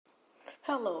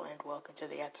Hello and welcome to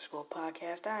the After School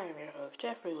Podcast. I am your host,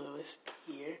 Jeffrey Lewis,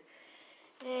 here.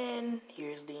 And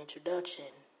here's the introduction.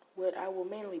 What I will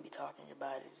mainly be talking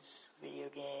about is video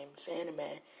games,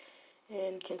 anime,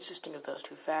 and consisting of those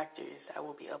two factors, I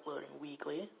will be uploading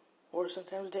weekly or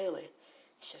sometimes daily.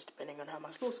 It's just depending on how my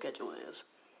school schedule is.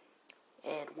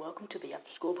 And welcome to the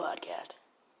After School Podcast.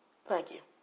 Thank you.